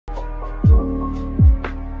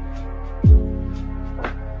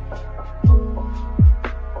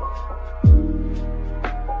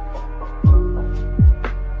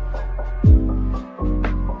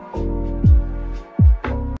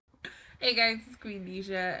Hey guys, it's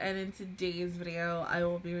Queendija, and in today's video, I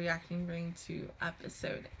will be reacting to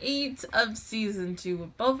episode 8 of season 2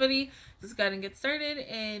 of BOFURI. Let's go ahead and get started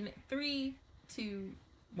in 3, 2,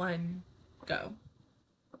 1, go.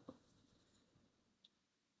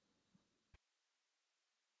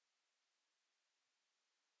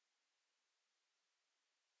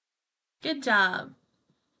 Good job.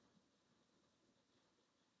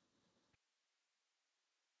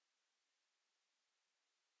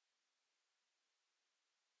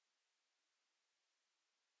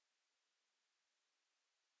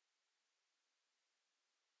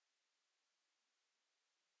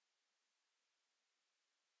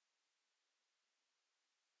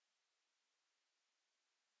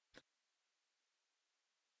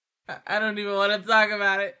 I don't even want to talk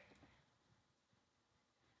about it.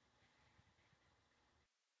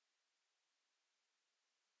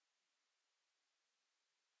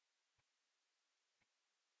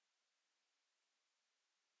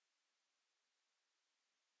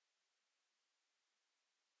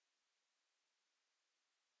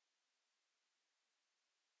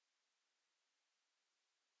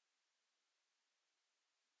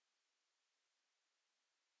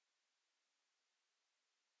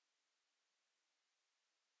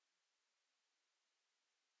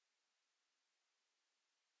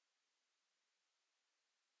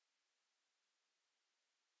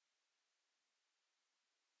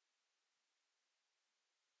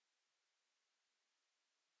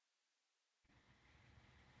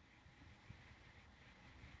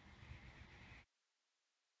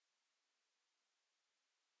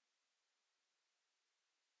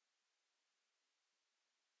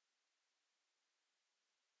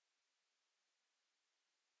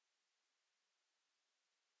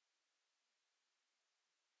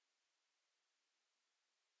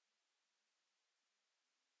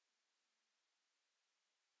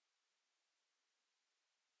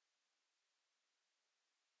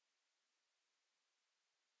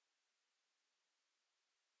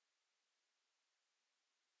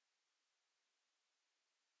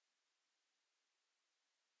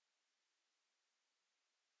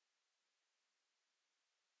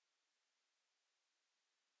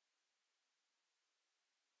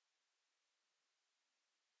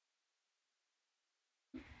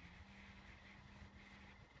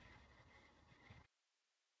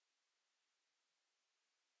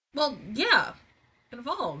 Well, yeah,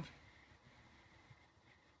 involved.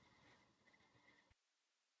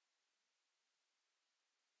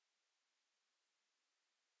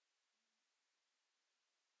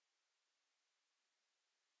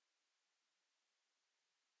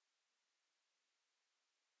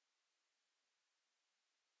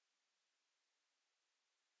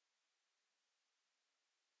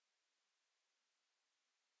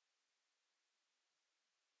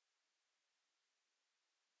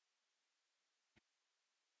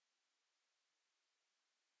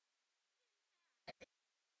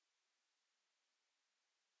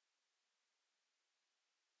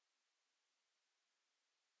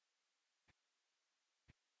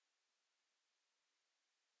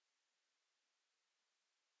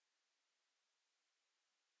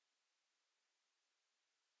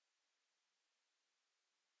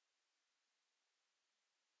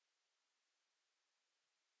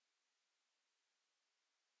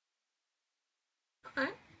 Okay.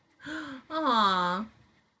 Aww.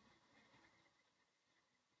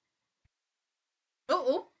 Oh,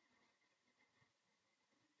 oh.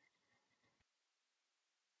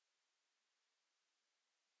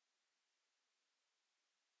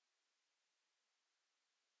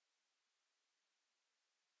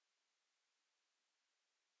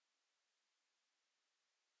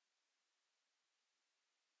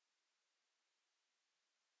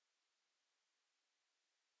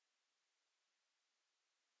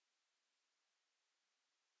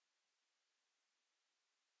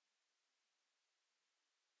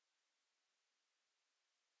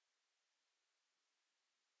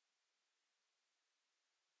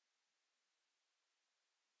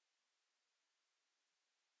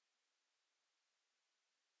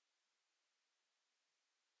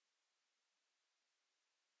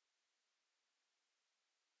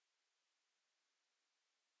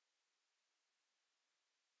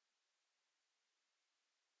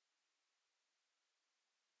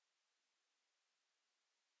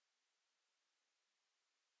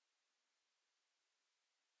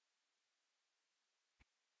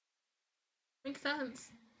 Makes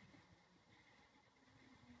sense.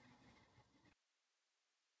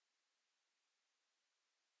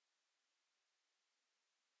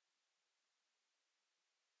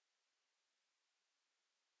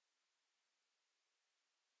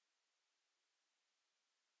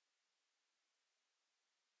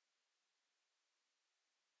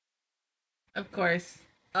 Of course.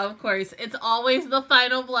 Of course. It's always the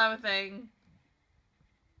final blow thing.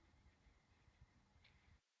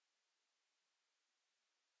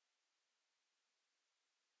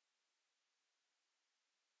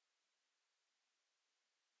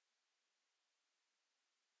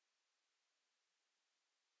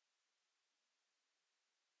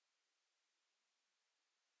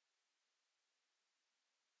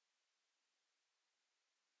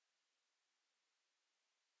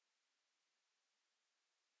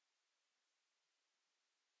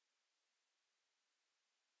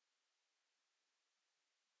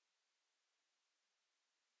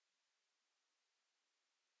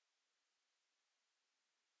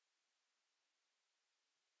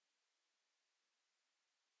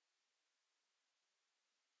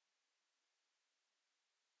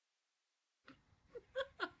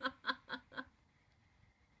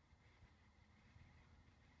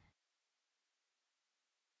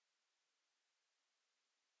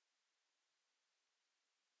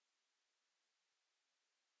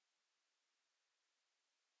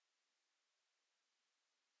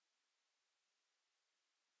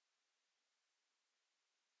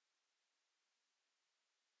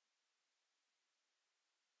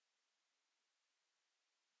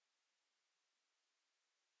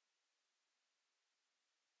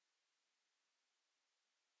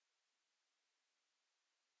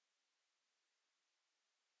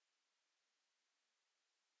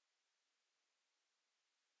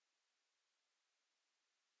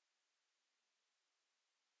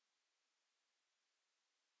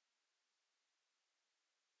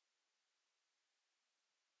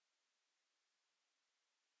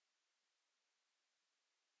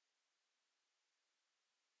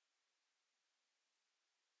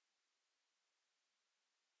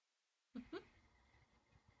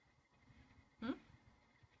 Hmm?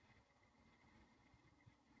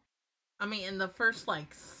 I mean, in the first,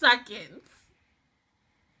 like, seconds.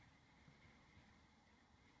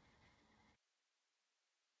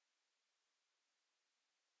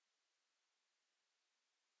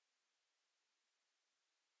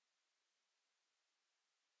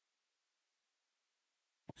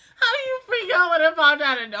 How do you freak out when it popped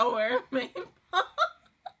out of nowhere, man?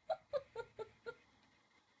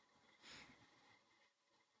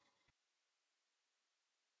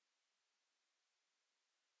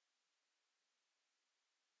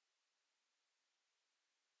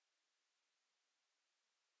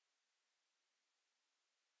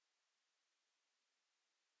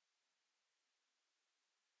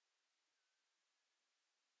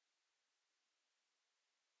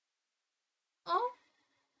 Oh,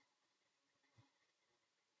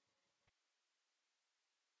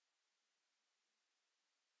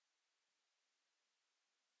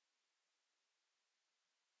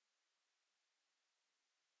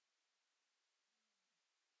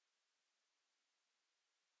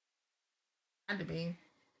 had to be.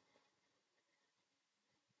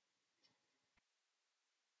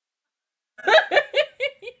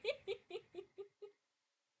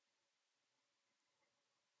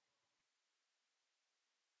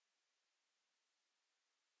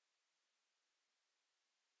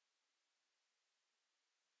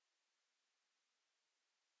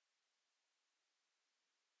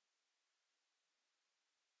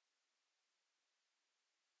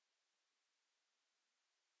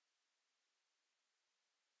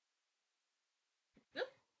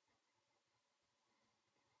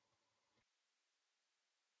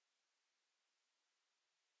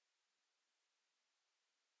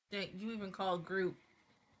 You even call group.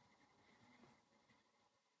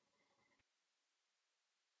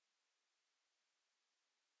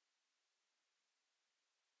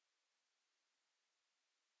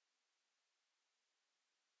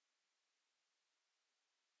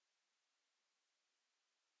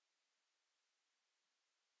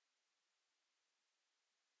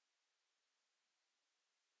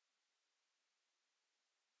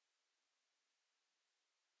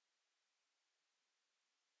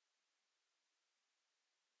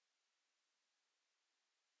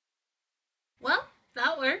 Well,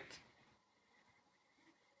 that worked.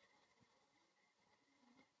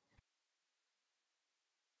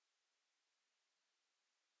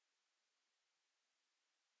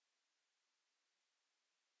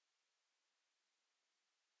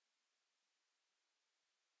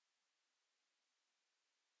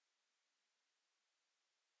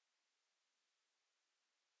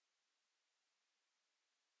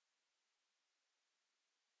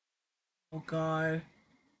 Oh, God.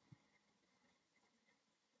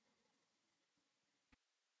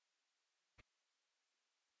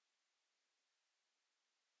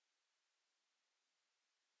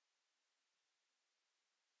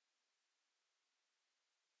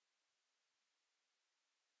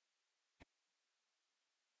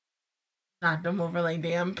 Knocked him over like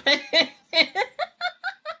damn.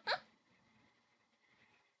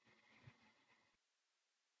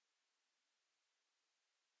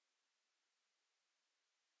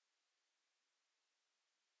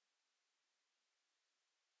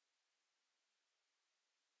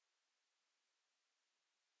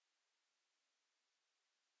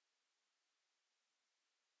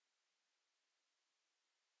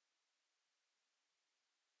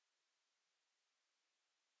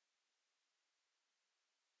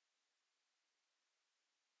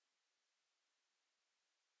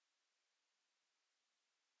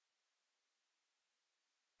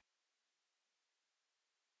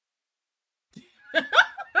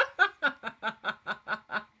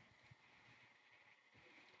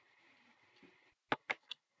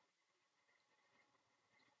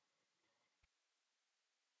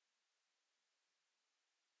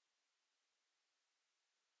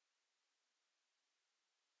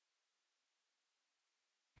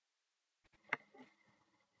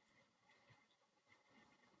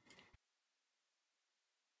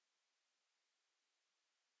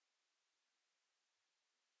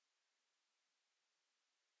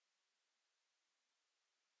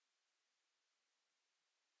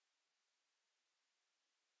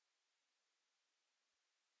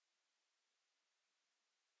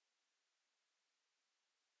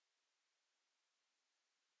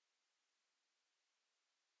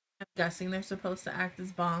 I'm guessing they're supposed to act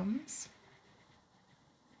as bombs.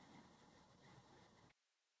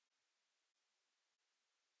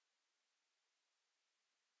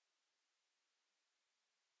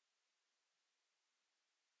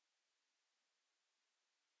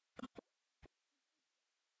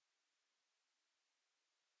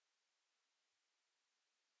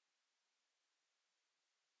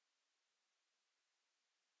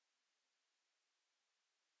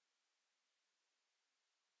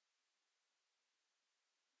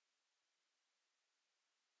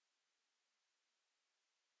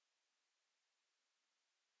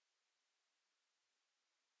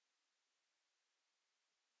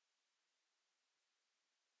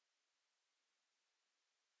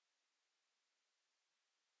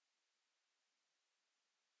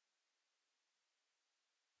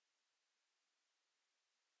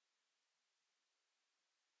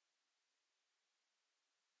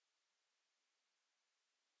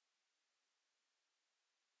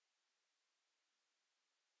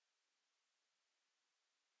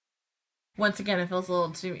 Once again, it feels a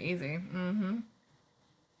little too easy. Mm-hmm.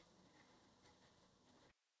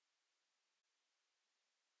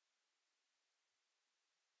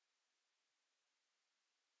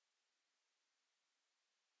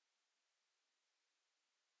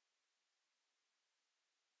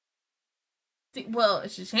 Well,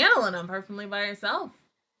 she's handling them perfectly by herself.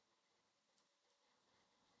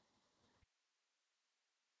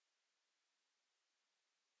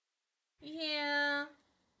 Yeah.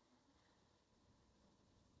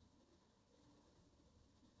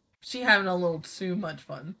 She having a little too much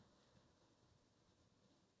fun.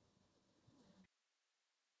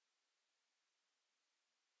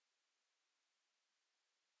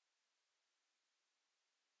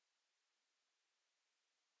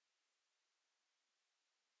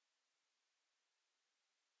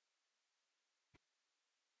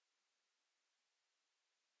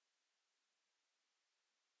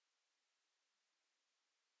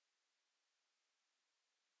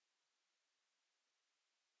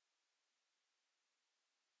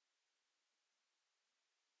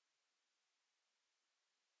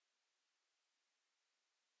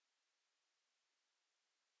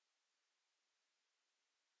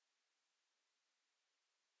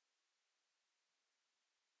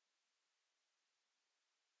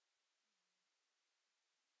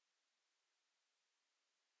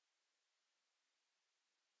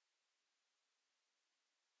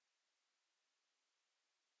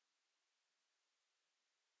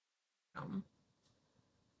 Um,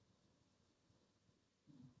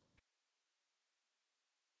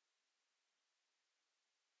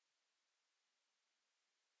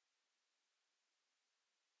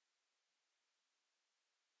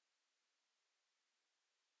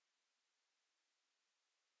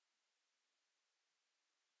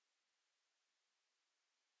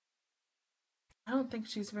 I don't think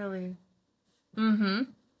she's really. Mm-hmm.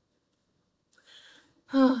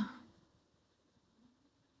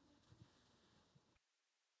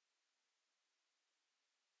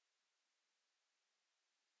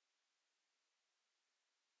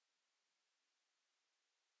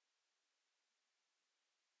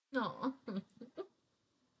 No.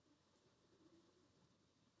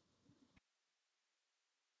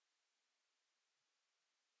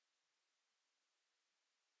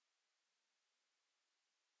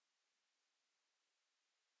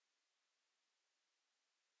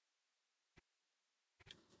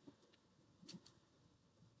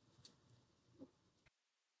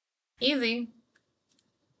 Easy.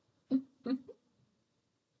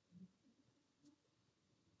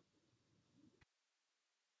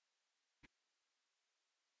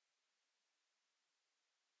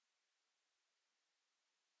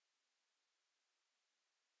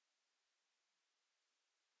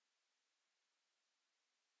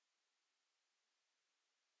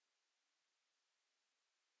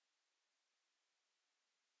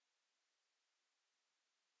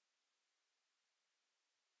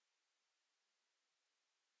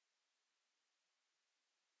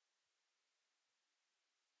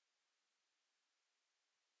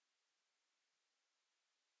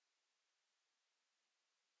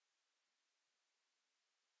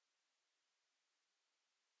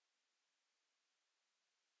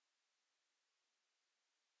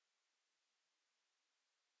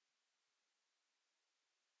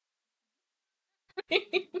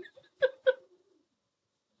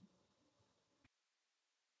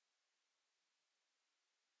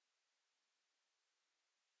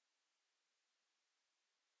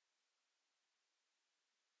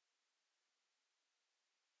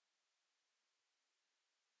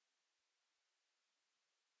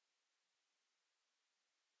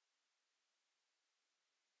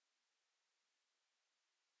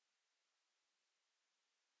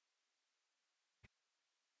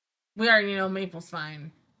 We already know Maple's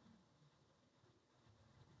fine.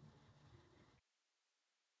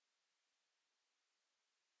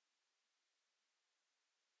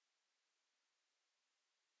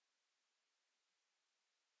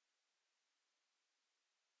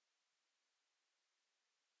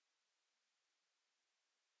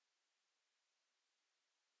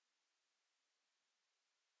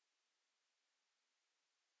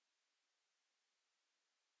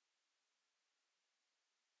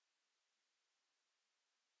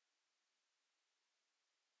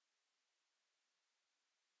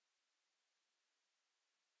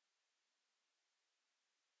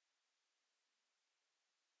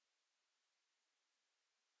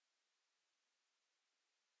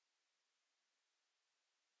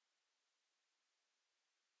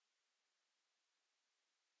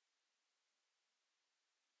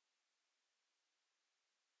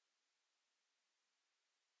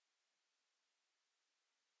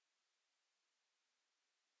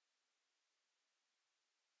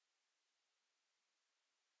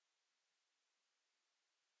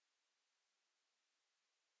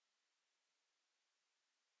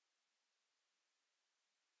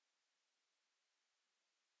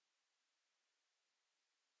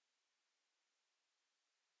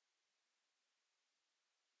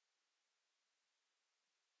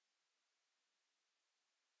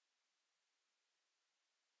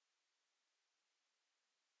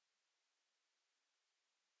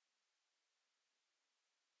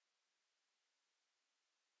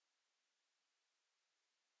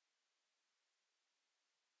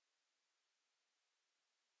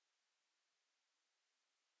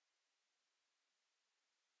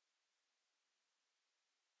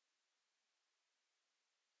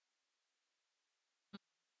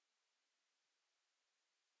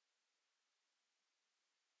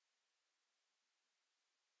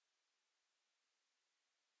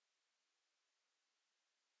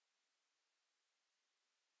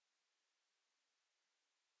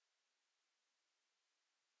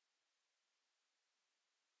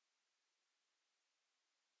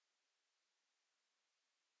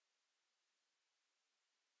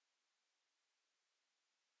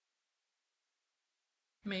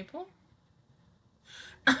 Maple?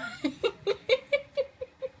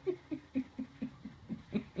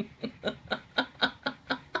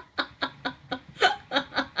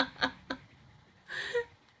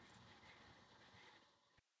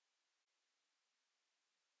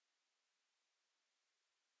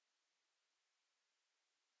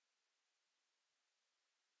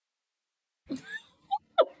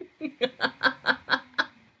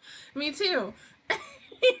 Me too.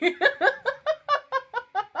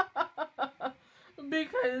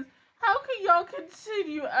 Because how can y'all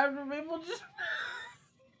continue after Maple just.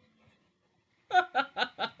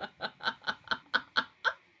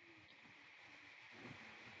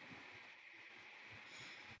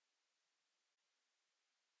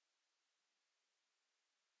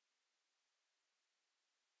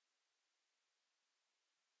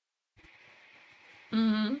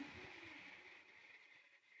 Mm-hmm.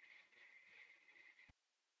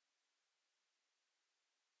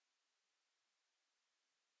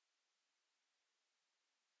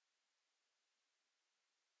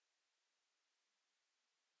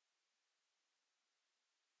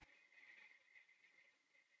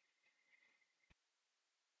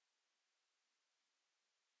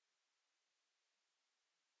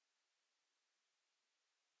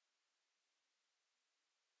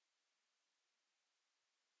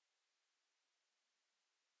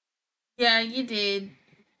 Yeah, you did.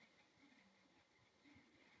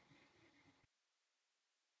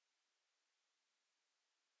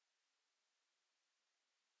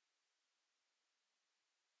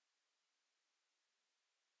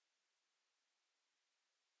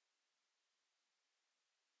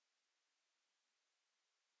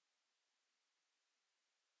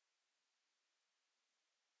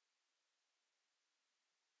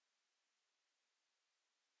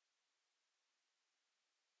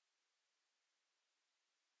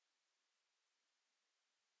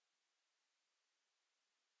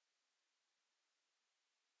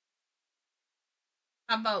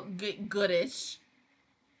 How about get goodish?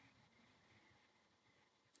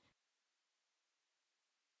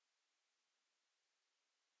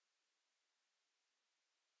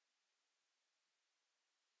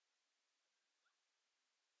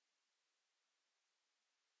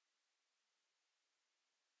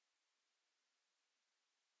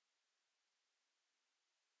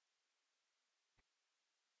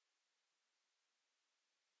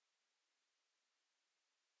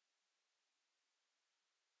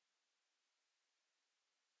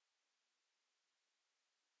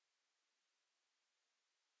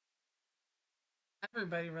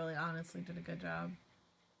 Everybody really honestly did a good job.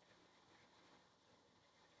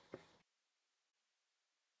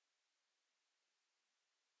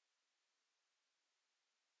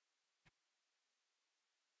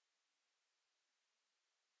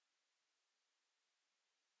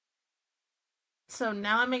 So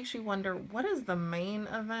now it makes you wonder, what is the main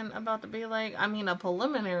event about to be like? I mean, a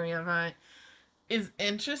preliminary event is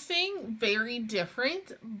interesting, very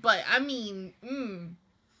different, but I mean,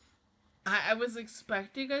 I was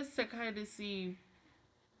expecting us to kind of see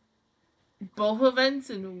both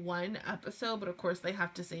events in one episode, but of course they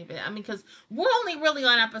have to save it. I mean, because we're only really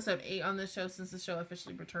on episode 8 on this show since the show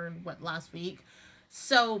officially returned, what, last week?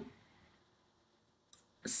 So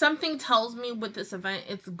something tells me with this event,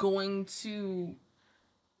 it's going to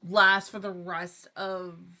last for the rest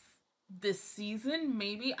of this season.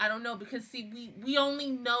 Maybe, I don't know, because see, we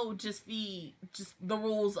only know just the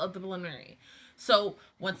rules of the preliminary. So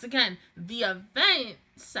once again, the event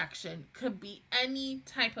section could be any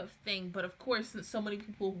type of thing, but of course, since so many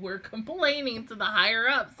people were complaining to the higher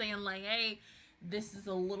up, saying like, hey, this is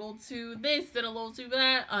a little too this and a little too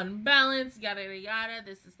that, unbalanced, yada yada yada,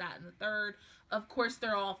 this is that and the third, of course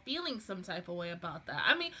they're all feeling some type of way about that.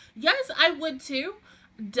 I mean, yes, I would too.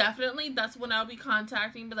 Definitely, that's when I'll be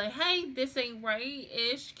contacting, be like, hey, this ain't right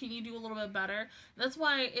ish. Can you do a little bit better? That's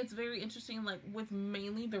why it's very interesting, like with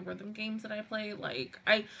mainly the rhythm games that I play. Like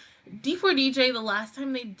I D4DJ, the last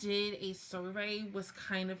time they did a survey was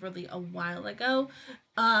kind of really a while ago.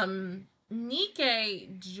 Nikkei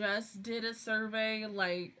just did a survey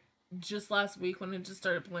like just last week when I just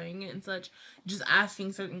started playing it and such, just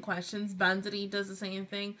asking certain questions. Bandity does the same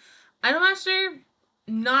thing. I'm not sure,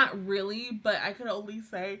 not really, but I could only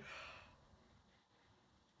say,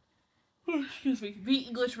 excuse me, the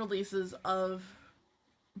English releases of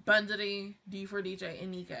Bandity, D4DJ,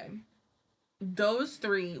 and Nikkei. Those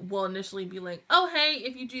three will initially be like, oh, hey,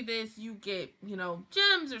 if you do this, you get,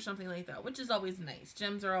 gems or something like that, which is always nice.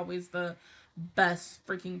 Gems are always the best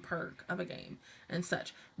freaking perk of a game and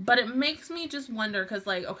such. But it makes me just wonder, because,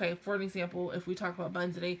 like, okay, for an example, if we talk about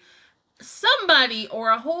Bandity, somebody or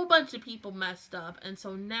a whole bunch of people messed up, and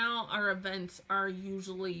so now our events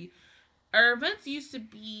used to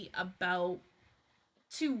be about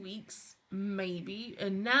 2 weeks maybe,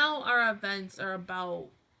 and now our events are about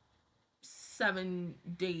 7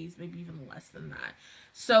 days, maybe even less than that.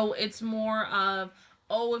 So it's more of,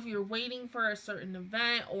 oh, if you're waiting for a certain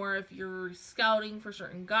event or if you're scouting for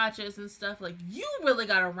certain gotchas and stuff, like you really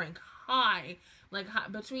gotta rank high, like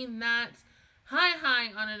between that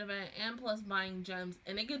high on an event and plus buying gems,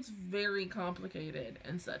 and it gets very complicated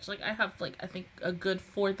and such. Like I have like I think a good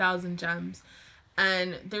 4,000 gems,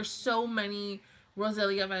 and there's so many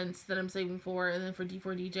Roselia events that I'm saving for, and then for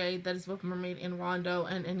D4DJ, that is both Mermaid and Rondo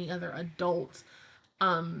and any other adult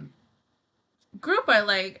um group I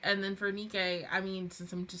like. And then for Nikkei, I mean,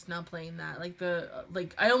 since I'm just now playing that,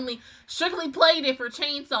 like I only strictly played it for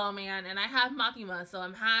Chainsaw Man, and I have Makima, so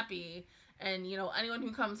I'm happy. And anyone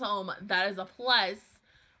who comes home, that is a plus.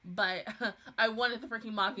 But I wanted the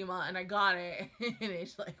freaking Makima, and I got it, and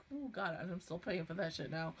it's like, oh god, I'm still paying for that shit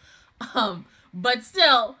now. But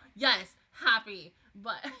still, yes, happy.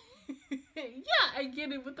 But yeah, I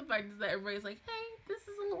get it with the fact that everybody's like, hey, this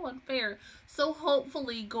is a little unfair. So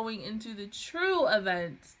hopefully, going into the true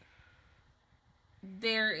event,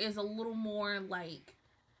 there is a little more like,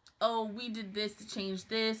 oh, we did this to change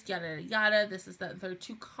this, yada yada, this is that, and third,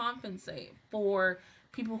 to compensate for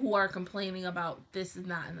people who are complaining about this and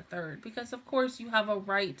that and the third, because of course you have a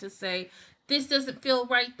right to say this doesn't feel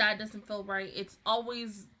right, that doesn't feel right. It's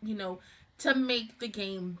always, you know, to make the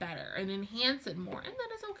game better and enhance it more, and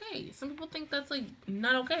that is okay. Some people think that's like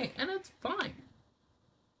not okay, and it's fine.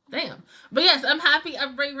 Damn. But yes, I'm happy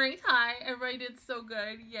everybody ranked high. Everybody did so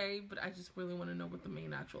good. Yay. But I just really want to know what the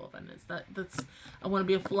main actual event is. That's I want to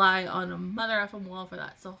be a fly on a mother effing wall for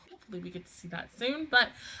that. So hopefully we get to see that soon. But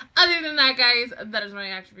other than that, guys, that is my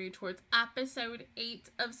reaction review towards episode 8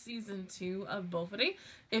 of season 2 of BOFURI.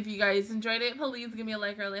 If you guys enjoyed it, please give me a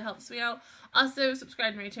like. It really helps me out. Also,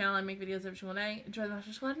 subscribe to my channel. I make videos every single day. Enjoy the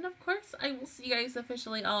Master Squad. And of course, I will see you guys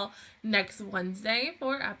officially all next Wednesday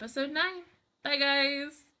for episode 9. Bye,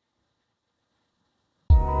 guys.